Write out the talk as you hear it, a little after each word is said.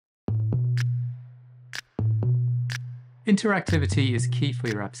Interactivity is key for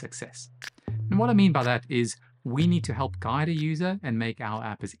your app success. And what I mean by that is we need to help guide a user and make our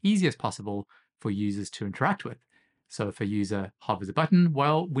app as easy as possible for users to interact with. So if a user hovers a button,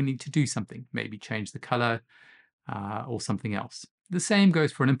 well, we need to do something, maybe change the color or something else. The same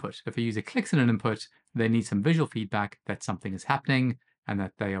goes for an input. If a user clicks on an input, they need some visual feedback that something is happening and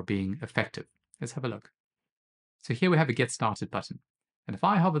that they are being effective. Let's have a look. So here we have a Get Started button. And if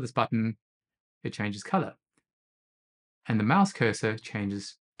I hover this button, it changes color. And the mouse cursor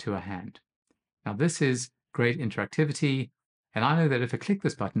changes to a hand. Now this is great interactivity, and I know that if I click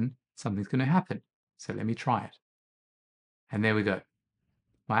this button, something's going to happen. So let me try it. And there we go.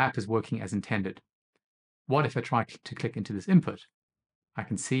 My app is working as intended. What if I try to click into this input? I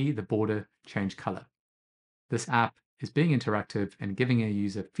can see the border change color. This app is being interactive and giving a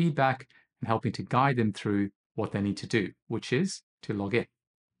user feedback and helping to guide them through what they need to do, which is to log in.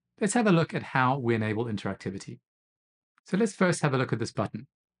 Let's have a look at how we enable interactivity. So let's first have a look at this button,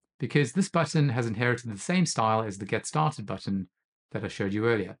 because this button has inherited the same style as the Get Started button that I showed you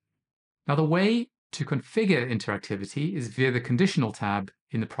earlier. Now the way to configure interactivity is via the Conditional tab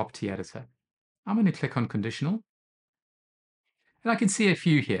in the Property Editor. I'm going to click on Conditional, and I can see a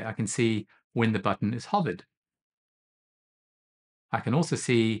few here. I can see when the button is hovered. I can also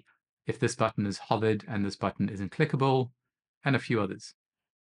see if this button is hovered and this button isn't clickable, and a few others.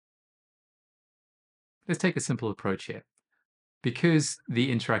 Let's take a simple approach here. Because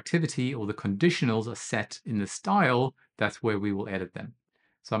the interactivity or the conditionals are set in the style, that's where we will edit them.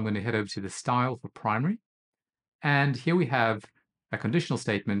 So I'm going to head over to the style for primary. And here we have a conditional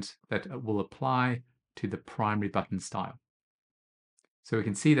statement that will apply to the primary button style. So we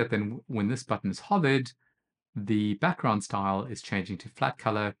can see that then when this button is hovered, the background style is changing to flat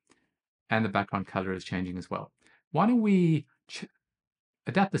color and the background color is changing as well. Why don't we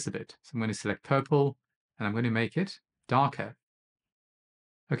adapt this a bit? So I'm going to select purple and I'm going to make it darker.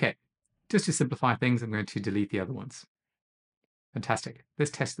 Okay, just to simplify things, I'm going to delete the other ones. Fantastic.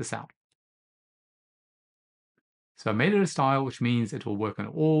 Let's test this out. So I made it a style, which means it will work on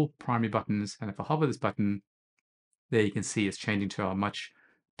all primary buttons. And if I hover this button, there you can see it's changing to a much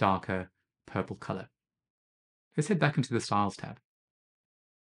darker purple color. Let's head back into the Styles tab.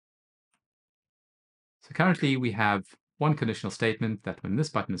 So currently we have one conditional statement that when this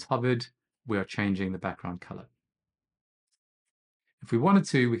button is hovered, we are changing the background color. If we wanted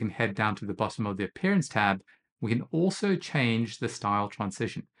to, we can head down to the bottom of the Appearance tab. We can also change the style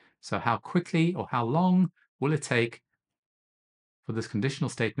transition. So how quickly or how long will it take for this conditional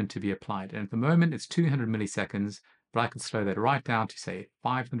statement to be applied? And at the moment, it's 200 milliseconds, but I could slow that right down to, say,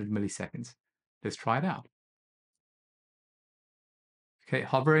 500 milliseconds. Let's try it out. Okay,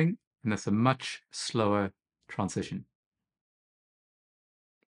 hovering, and that's a much slower transition.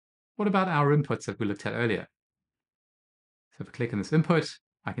 What about our inputs that we looked at earlier? So if I click on this input,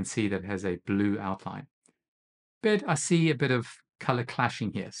 I can see that it has a blue outline. But I see a bit of color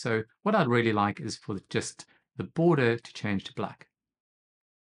clashing here. So what I'd really like is for just the border to change to black.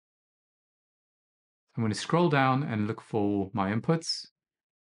 I'm going to scroll down and look for my inputs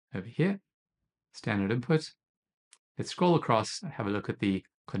over here, standard input. Let's scroll across and have a look at the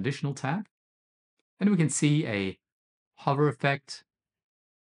Conditional tab. And we can see a hover effect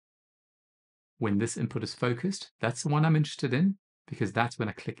when this input is focused. That's the one I'm interested in because that's when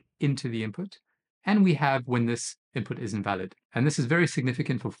I click into the input. And we have when this input is invalid. And this is very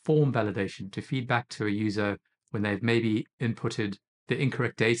significant for form validation, to feed back to a user when they've maybe inputted the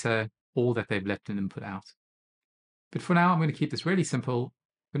incorrect data or that they've left an input out. But for now, I'm going to keep this really simple.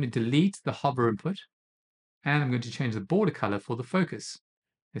 I'm going to delete the hover input and I'm going to change the border color for the focus.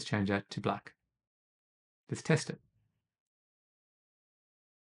 Let's change that to black. Let's test it.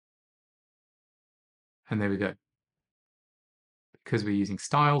 And there we go. Because we're using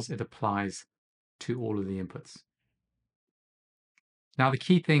styles, it applies to all of the inputs. Now, the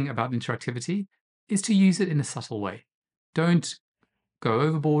key thing about interactivity is to use it in a subtle way. Don't go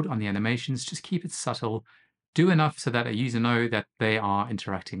overboard on the animations, just keep it subtle. Do enough so that a user knows that they are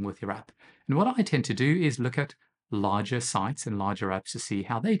interacting with your app. And what I tend to do is look at larger sites and larger apps to see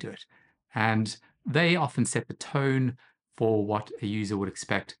how they do it. And they often set the tone for what a user would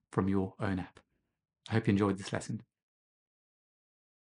expect from your own app. I hope you enjoyed this lesson.